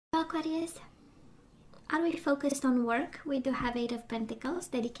Aquarius, are we focused on work? We do have Eight of Pentacles,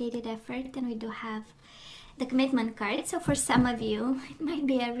 dedicated effort, and we do have the commitment card. So for some of you, it might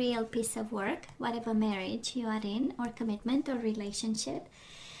be a real piece of work, whatever marriage you are in, or commitment, or relationship.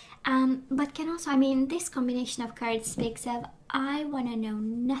 But can also, this combination of cards speaks of, I want to know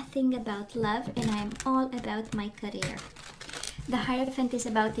nothing about love and I'm all about my career. The Hierophant is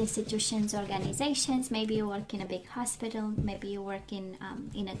about institutions, organizations. Maybe you work in a big hospital, maybe you work in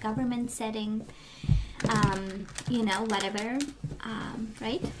a government setting, whatever,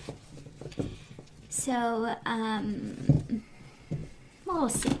 right? So, we'll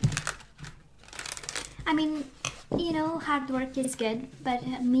see. Hard work is good,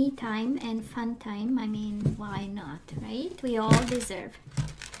 but me time and fun time, why not, right? We all deserve.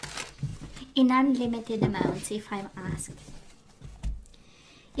 In unlimited amounts, if I'm asked.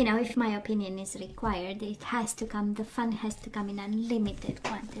 If my opinion is required, it has to come, the fun has to come in unlimited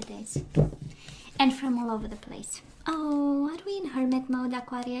quantities. And from all over the place. Oh, are we in Hermit mode,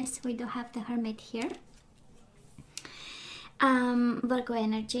 Aquarius? We do have the Hermit here. Virgo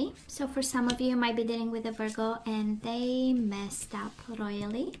energy. So for some of you might be dealing with a Virgo and they messed up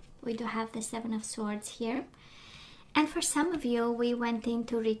royally. We do have the Seven of Swords here. And for some of you, we went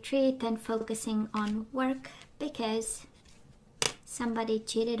into retreat and focusing on work because somebody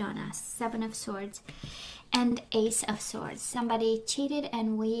cheated on us. Seven of Swords and Ace of Swords. Somebody cheated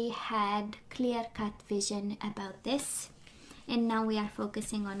and we had clear-cut vision about this. And now we are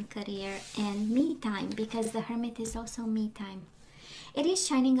focusing on career and me time, because the Hermit is also me time. It is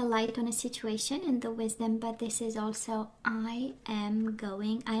shining a light on a situation and the wisdom, but this is also, I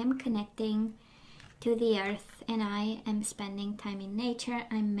am connecting to the earth and I am spending time in nature.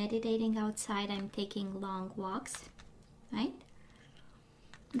 I'm meditating outside. I'm taking long walks, right?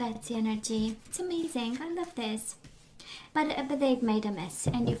 That's the energy. It's amazing. I love this. But they've made a mess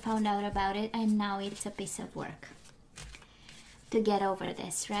and you found out about it and now it's a piece of work to get over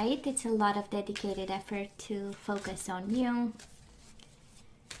this, right? It's a lot of dedicated effort to focus on you,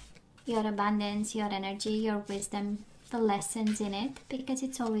 your abundance, your energy, your wisdom, the lessons in it, because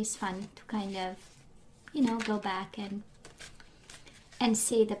it's always fun to kind of, go back and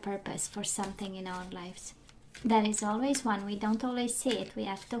see the purpose for something in our lives. That is always one. We don't always see it. We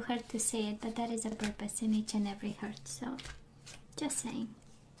have to hurt to see it, but there is a purpose in each and every hurt. So, just saying.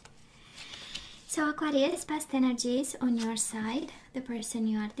 So Aquarius, past energies on your side, the person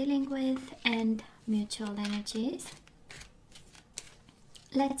you are dealing with, and mutual energies.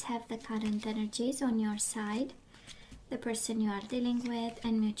 Let's have the current energies on your side, the person you are dealing with,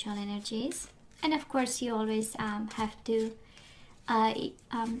 and mutual energies. And of course, you always have to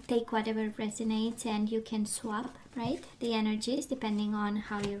take whatever resonates, and you can swap, right, the energies depending on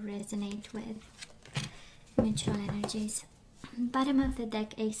how you resonate with mutual energies. Bottom of the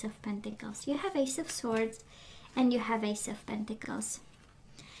deck, Ace of Pentacles. You have Ace of Swords and you have Ace of Pentacles.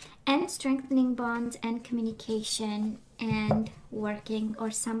 And strengthening bonds and communication and working,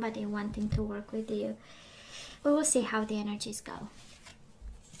 or somebody wanting to work with you. We will see how the energies go.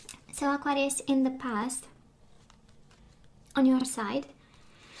 So Aquarius, in the past, on your side,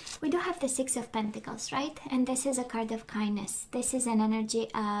 we do have the Six of Pentacles, right? And this is a card of kindness. This is an energy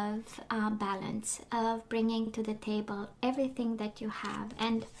of balance, of bringing to the table everything that you have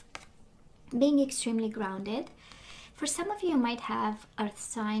and being extremely grounded. For some of you, you might have Earth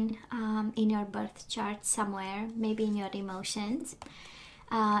sign in your birth chart somewhere, maybe in your emotions,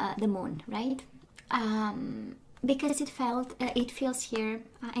 the moon, right? Because it feels here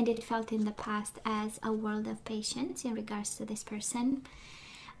and it felt in the past as a world of patience in regards to this person.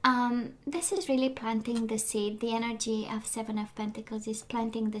 This is really planting the seed. The energy of Seven of Pentacles is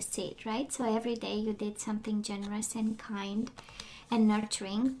planting the seed, right? So every day you did something generous and kind and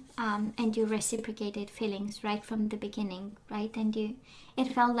nurturing, and you reciprocated feelings right from the beginning, right? And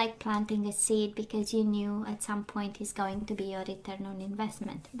it felt like planting a seed because you knew at some point is going to be your return on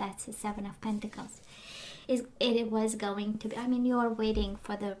investment. That's the Seven of Pentacles. It was going to be, you are waiting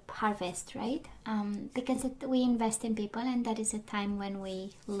for the harvest, right? Because we invest in people, and that is a time when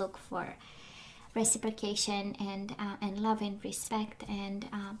we look for reciprocation and love and respect and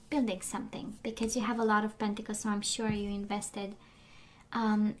building something. Because you have a lot of Pentacles, so I'm sure you invested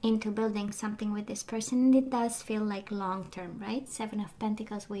into building something with this person, and it does feel like long term, right? Seven of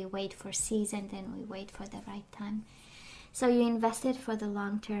Pentacles, we wait for seasons and we wait for the right time. So you invested for the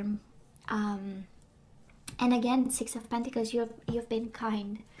long term. And again, Six of Pentacles, you've been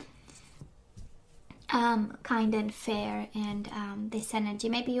kind and fair, and this energy.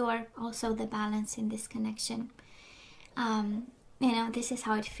 Maybe you are also the balance in this connection. This is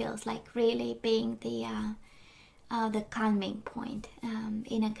how it feels like, really being the the calming point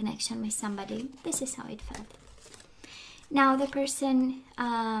in a connection with somebody. This is how it felt. Now the person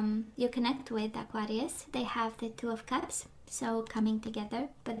you connect with, Aquarius, they have the Two of Cups, so coming together,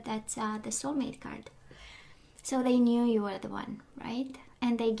 but that's the soulmate card. So they knew you were the one, right?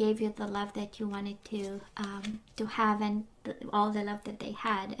 And they gave you the love that you wanted to have, and all the love that they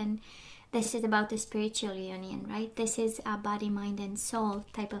had. And this is about the spiritual union, right? This is a body, mind, and soul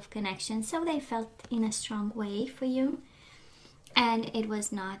type of connection. So they felt in a strong way for you, and it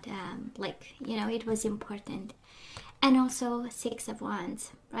was not like, you know, it was important. And also Six of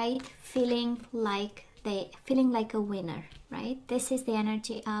Wands, right? Feeling like a winner, right? This is the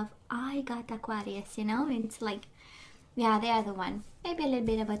energy of, I got Aquarius, you know? It's like, yeah, they are the one. Maybe a little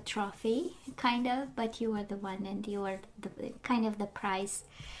bit of a trophy, kind of, but you are the one, and you are the kind of the prize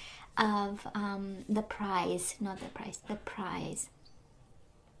of the prize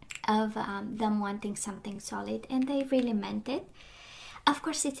of them wanting something solid, and they really meant it. Of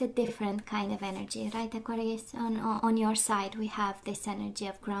course, it's a different kind of energy, right, Aquarius? On your side, we have this energy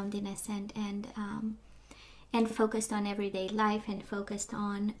of groundedness and focused on everyday life, and focused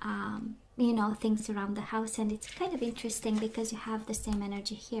on you know, things around the house. And it's kind of interesting because you have the same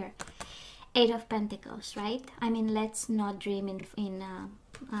energy here. Eight of Pentacles, right? I mean, let's not dream in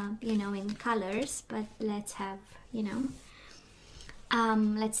you know, in colors, but let's have, you know,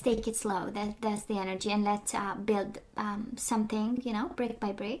 let's take it slow. That's the energy, and let's build something, you know, brick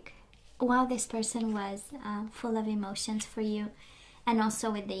by brick. While this person was full of emotions for you, and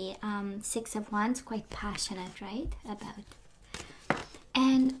also with the Six of Wands, quite passionate, right, about.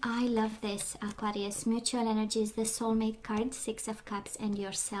 And I love this, Aquarius. Mutual energies, the soulmate card, Six of Cups, and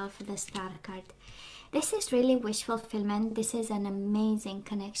yourself, the Star card. This is really wish fulfillment. This is an amazing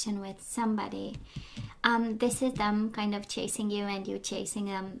connection with somebody. This is them kind of chasing you and you chasing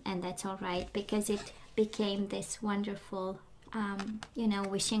them, and that's all right, because it became this wonderful, you know,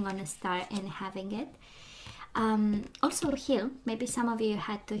 wishing on a star and having it. Also heal. Maybe some of you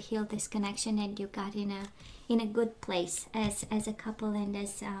had to heal this connection, and you got in a good place as a couple and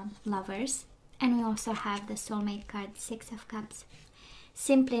as lovers. And we also have the soulmate card, Six of Cups.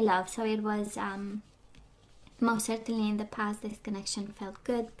 Simply love. So it was most certainly in the past, this connection felt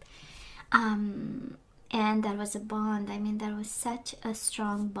good. And there was a bond. I mean, there was such a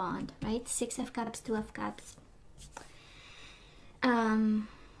strong bond, right? Six of Cups, Two of Cups.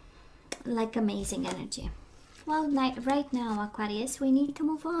 Like amazing energy. Well, right now, Aquarius, we need to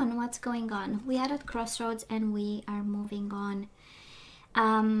move on. What's going on? We are at crossroads and we are moving on.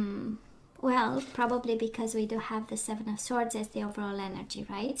 Well, probably because we do have the Seven of Swords as the overall energy,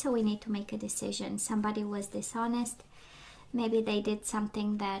 right? So we need to make a decision. Somebody was dishonest. Maybe they did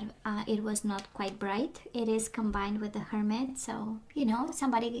something that it was not quite bright. It is combined with the Hermit. So, you know,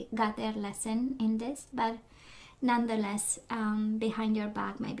 somebody got their lesson in this. But nonetheless, behind your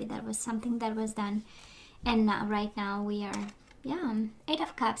back, maybe there was something that was done. And now, right now we are, yeah, Eight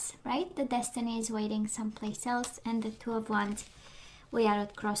of Cups, right? The destiny is waiting someplace else. And the Two of Wands, we are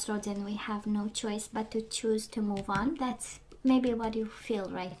at crossroads and we have no choice but to choose to move on. That's maybe what you feel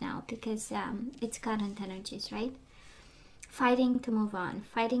right now, because it's current energies, right? Fighting to move on,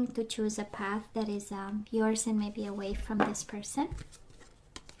 fighting to choose a path that is yours and maybe away from this person.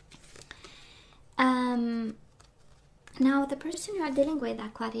 Now, the person you are dealing with,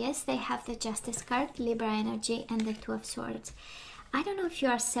 Aquarius, they have the Justice card, Libra energy, and the Two of Swords. I don't know if you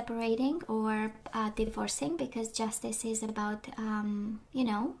are separating or divorcing, because Justice is about, you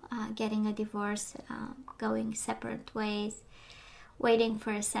know, getting a divorce, going separate ways, waiting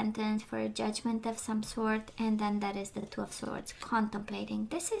for a sentence, for a judgment of some sort. And then that is the Two of Swords, contemplating.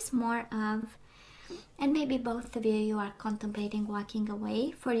 This is more of, and maybe both of you are contemplating walking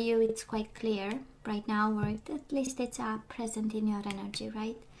away. For you, it's quite clear right now, or at least it's present in your energy,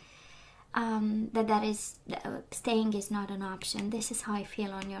 right? That is staying is not an option. This is how I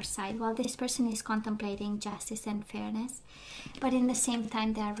feel on your side. While this person is contemplating justice and fairness, but in the same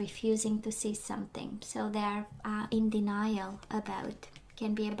time they are refusing to see something. So they are in denial about,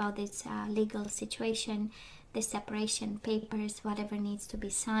 can be about this legal situation, the separation papers, whatever needs to be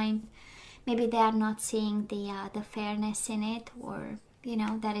signed. Maybe they are not seeing the fairness in it, or you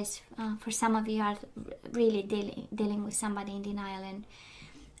know, that is for some of you are really dealing with somebody in denial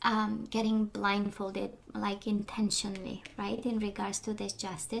and getting blindfolded, like intentionally, right? In regards to this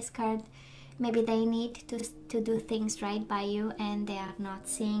Justice card, maybe they need to do things right by you and they are not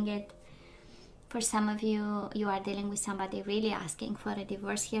seeing it. For some of you, you are dealing with somebody really asking for a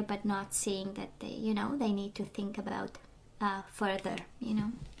divorce here, but not seeing that they, you know, they need to think about further, you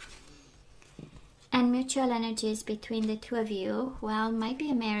know. And mutual energies between the two of you, well, might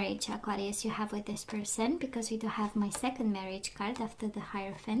be a marriage, Aquarius, you have with this person, because we do have my second marriage card after the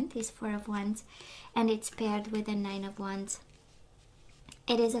Hierophant is 4 of Wands, and it's paired with a 9 of Wands.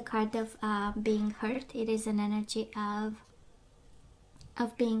 It is a card of being hurt. It is an energy of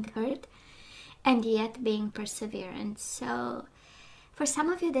being hurt and yet being perseverant. So for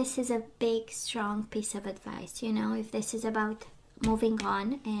some of you, this is a big, strong piece of advice. You know, if this is about moving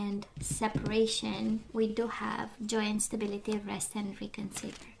on and separation, we do have joy and stability, rest and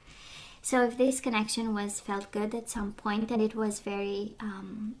reconsider. So if this connection felt good at some point and it was very,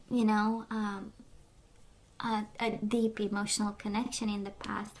 you know, a deep emotional connection in the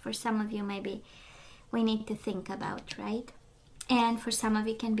past, for some of you maybe we need to think about, right? And for some of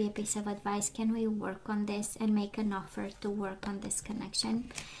you, can be a piece of advice. Can we work on this and make an offer to work on this connection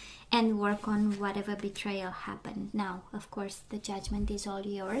and work on whatever betrayal happened? Now, of course, the judgment is all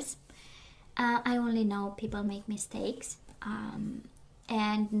yours. I only know people make mistakes,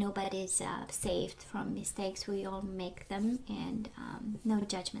 and nobody's saved from mistakes. We all make them, and no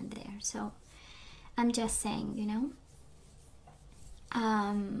judgment there. So I'm just saying, you know,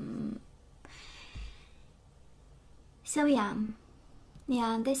 so yeah,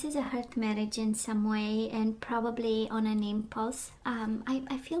 this is a hurt marriage in some way, and probably on an impulse.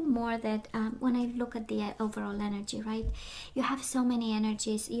 I feel more that when I look at the overall energy, right, you have so many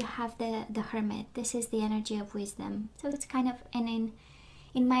energies. You have the Hermit. This is the energy of wisdom. So it's kind of, and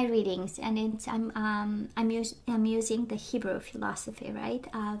in my readings, and it's I'm using the Hebrew philosophy, right,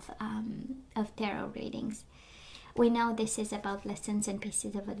 of tarot readings. We know this is about lessons and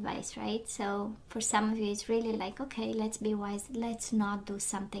pieces of advice, right? So for some of you, it's really like, okay, let's be wise. Let's not do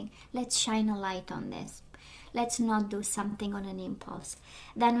something. Let's shine a light on this. Let's not do something on an impulse.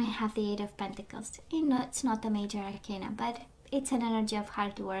 Then we have the 8 of Pentacles. You know, it's not a major arcana, but it's an energy of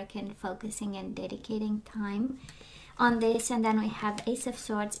hard work and focusing and dedicating time on this. And then we have Ace of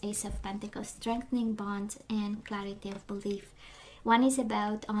Swords, Ace of Pentacles, strengthening bonds and clarity of belief. One is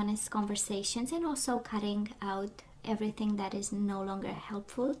about honest conversations and also cutting out everything that is no longer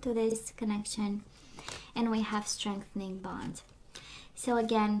helpful to this connection. And we have strengthening bonds. So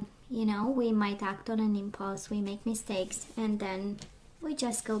again, you know, we might act on an impulse, we make mistakes, and then we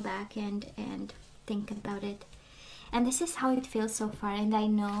just go back and think about it. And this is how it feels so far. And I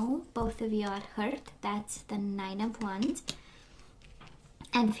know both of you are hurt. That's the 9 of Wands.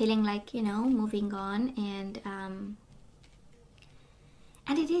 And feeling like, you know, moving on, and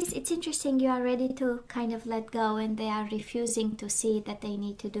it's interesting, you are ready to kind of let go, and they are refusing to see that they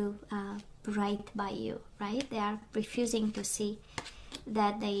need to do right by you, right? They are refusing to see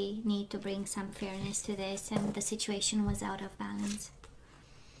that they need to bring some fairness to this, and the situation was out of balance.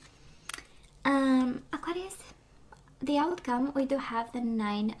 Aquarius, the outcome, we do have the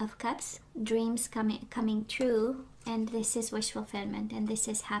 9 of Cups, dreams coming true, and this is wish fulfillment, and this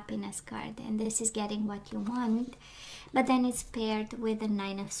is happiness card, and this is getting what you want. But then it's paired with the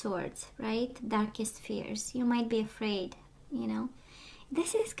 9 of Swords, right? Darkest fears. You might be afraid, you know.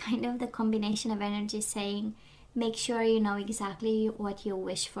 This is kind of the combination of energy saying, make sure you know exactly what you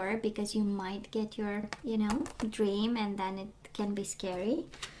wish for, because you might get your, you know, dream, and then it can be scary.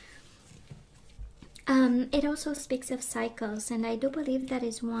 It also speaks of cycles, and I do believe that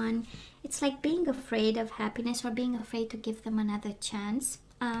is one. It's like being afraid of happiness or being afraid to give them another chance.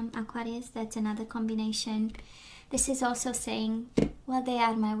 Aquarius, that's another combination. This is also saying, well, they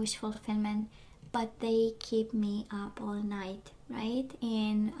are my wish fulfillment, but they keep me up all night, right?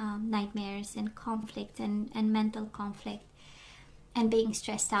 In nightmares and conflict and mental conflict, and being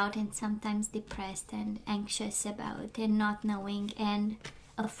stressed out and sometimes depressed and anxious about and not knowing and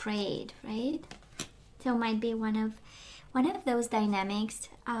afraid, right? So it might be one of those dynamics,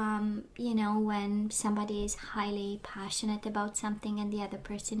 you know, when somebody is highly passionate about something and the other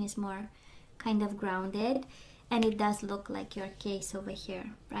person is more kind of grounded. And it does look like your case over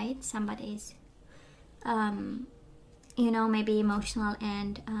here, right? Somebody's, you know, maybe emotional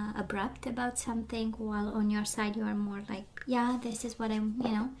and abrupt about something, while on your side you are more like, yeah, this is what I'm, you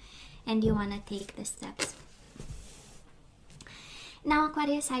know, and you want to take the steps. Now,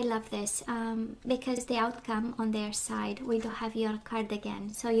 Aquarius, I love this because the outcome on their side, we do have your card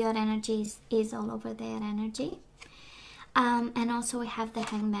again. So your energy is all over their energy. And also we have the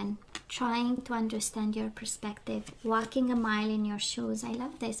Hangman, trying to understand your perspective, walking a mile in your shoes. I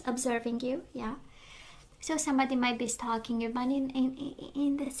love this. Observing you, yeah. So somebody might be stalking you, but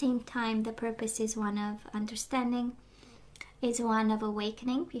in the same time, the purpose is one of understanding, is one of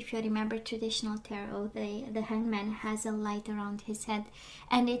awakening. If you remember traditional tarot, the hangman has a light around his head,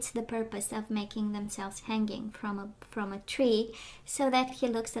 and it's the purpose of making themselves hanging from a tree, so that he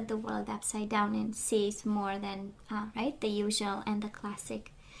looks at the world upside down and sees more than right, the usual and the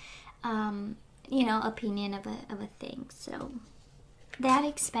classic you know, opinion of a thing. So they are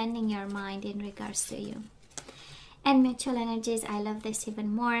expanding your mind in regards to you. And mutual energies, I love this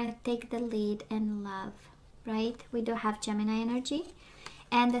even more. Take the lead in love, right? We do have Gemini energy,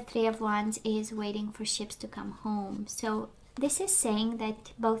 and the Three of Wands is waiting for ships to come home. So this is saying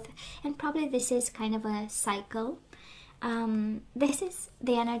that both, and probably this is kind of a cycle. This is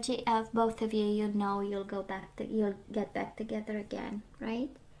the energy of both of you. You know, you'll get back together again, right?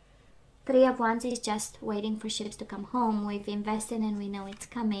 Three of Wands is just waiting for ships to come home. We've invested and we know it's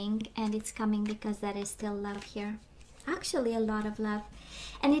coming, and it's coming because there is still love here. Actually, a lot of love.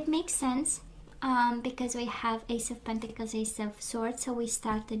 And it makes sense because we have Ace of Pentacles, Ace of Swords, so we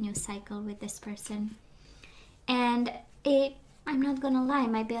start a new cycle with this person. And I'm not gonna lie,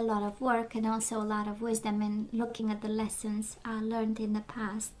 it might be a lot of work and also a lot of wisdom and looking at the lessons learned in the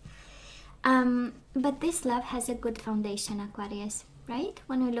past. But this love has a good foundation, Aquarius, right?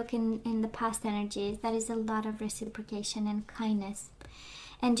 When we look in the past energies, there is a lot of reciprocation and kindness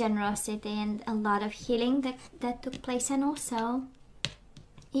and generosity and a lot of healing that took place, and also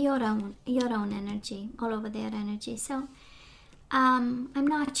your own energy, all over their energy. So I'm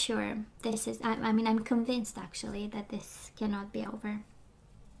not sure this is, I mean, I'm convinced actually that this cannot be over,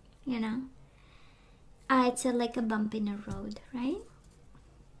 you know. It's like a bump in the road, right?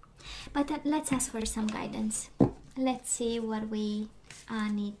 But let's ask for some guidance. Let's see what we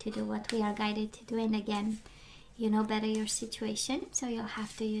need to do, what we are guided to do. And again, you know better your situation, so you'll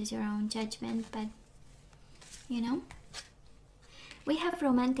have to use your own judgment. But you know, we have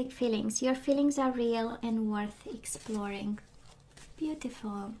romantic feelings. Your feelings are real and worth exploring.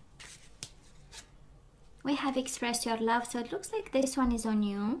 Beautiful. We have expressed your love, so it looks like this one is on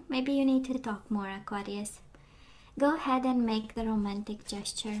you. Maybe you need to talk more, Aquarius. Go ahead and make the romantic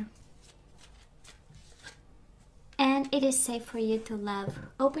gesture. And it is safe for you to love.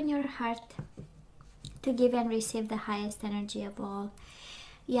 Open your heart to give and receive the highest energy of all.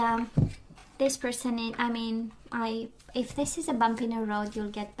 Yeah, this person, if this is a bump in the road,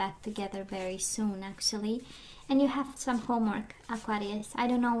 you'll get back together very soon, actually. And you have some homework, Aquarius. I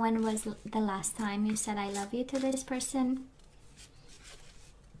don't know when was the last time you said I love you to this person.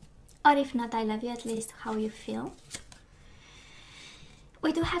 Or if not I love you, at least how you feel.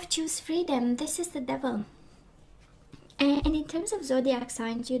 We do have choose freedom. This is the devil. And in terms of zodiac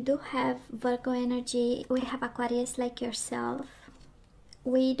signs, you do have Virgo energy. We have Aquarius like yourself.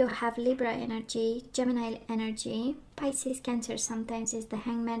 We do have Libra energy, Gemini energy. Pisces, Cancer sometimes is the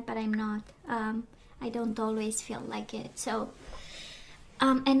hangman, but I'm not. I don't always feel like it. So,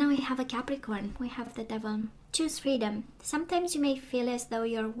 and now we have a Capricorn. We have the devil. Choose freedom. Sometimes you may feel as though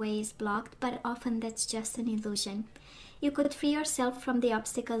your way is blocked, but often that's just an illusion. You could free yourself from the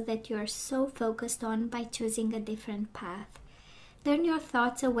obstacles that you are so focused on by choosing a different path. Turn your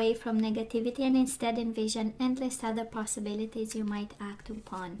thoughts away from negativity and instead envision endless other possibilities you might act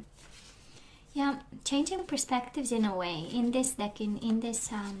upon. Yeah, changing perspectives in a way. In this deck, in this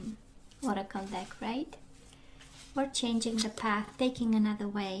Oracle deck, right? Or changing the path, taking another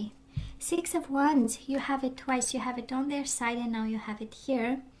way. Six of Wands, you have it twice. You have it on their side and now you have it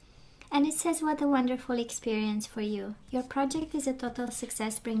here. And it says, what a wonderful experience for you. Your project is a total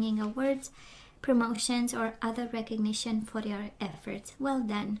success, bringing awards, promotions, or other recognition for your efforts. Well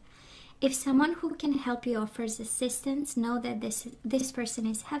done. If someone who can help you offers assistance, know that this person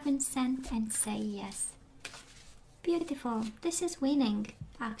is heaven sent, and say yes. Beautiful. This is winning,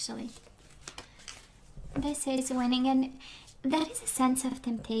 actually. This is winning, and there is a sense of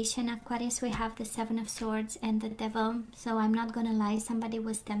temptation. Aquarius, we have the Seven of Swords and the Devil. So I'm not gonna lie, somebody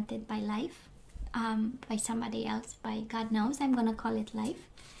was tempted by life, by somebody else, by God knows. I'm gonna call it life.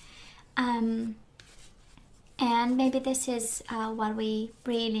 And maybe this is what we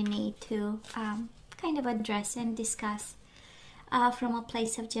really need to kind of address and discuss from a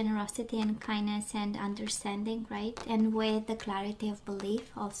place of generosity and kindness and understanding, right? And with the clarity of belief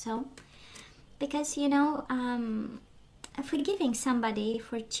also. Because, you know, forgiving somebody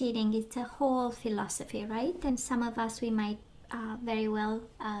for cheating, it's a whole philosophy, right? And some of us, we might very well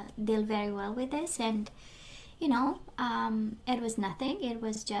deal very well with this, and you know, it was nothing, it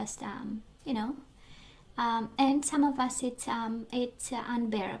was just you know, and some of us, it's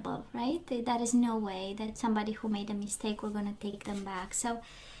unbearable, right? There is no way that somebody who made a mistake, we're gonna take them back. So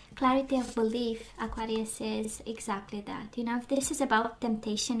clarity of belief, Aquarius, is exactly that. You know, if this is about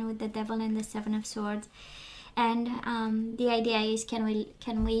temptation with the Devil and the Seven of Swords, And the idea is, can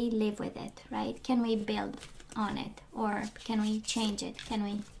we live with it, right? Can we build on it, or can we change it? Can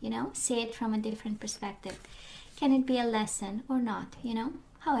we, see it from a different perspective? Can it be a lesson or not,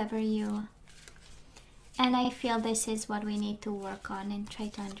 however you... And I feel this is what we need to work on and try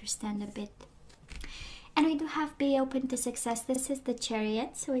to understand a bit. And we do have be open to success. This is the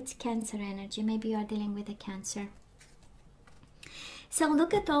Chariot, so it's Cancer energy. Maybe you are dealing with a Cancer. So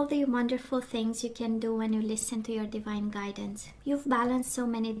look at all the wonderful things you can do when you listen to your divine guidance. You've balanced so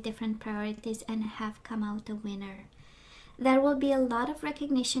many different priorities and have come out a winner. There will be a lot of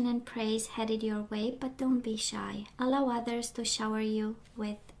recognition and praise headed your way, but don't be shy. Allow others to shower you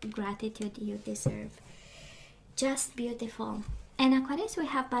with gratitude you deserve. Just beautiful. And Aquarius, we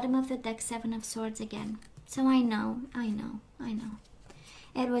have bottom of the deck, Seven of Swords again. So I know.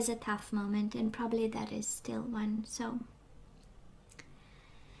 It was a tough moment, and probably that is still one. So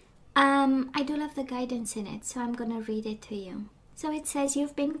I do love the guidance in it, so I'm gonna read it to you. So it says,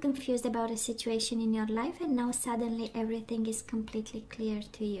 you've been confused about a situation in your life, and now suddenly everything is completely clear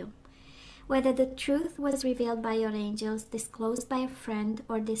to you. Whether the truth was revealed by your angels, disclosed by a friend,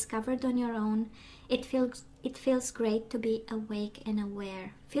 or discovered on your own, it feels great to be awake and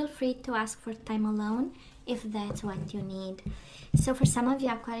aware. Feel free to ask for time alone if that's what you need. So for some of you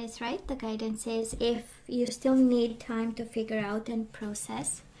Aquarius, right, the guidance is, if you still need time to figure out and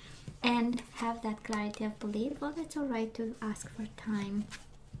process and have that clarity of belief, well, it's all right to ask for time.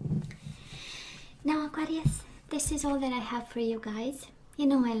 Now Aquarius, this is all that I have for you guys. I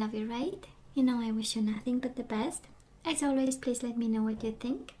love you, right? I wish you nothing but the best. As always, please let me know what you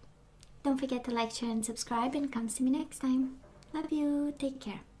think. Don't forget to like, share and subscribe, and come see me next time. Love you. Take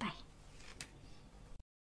care. Bye.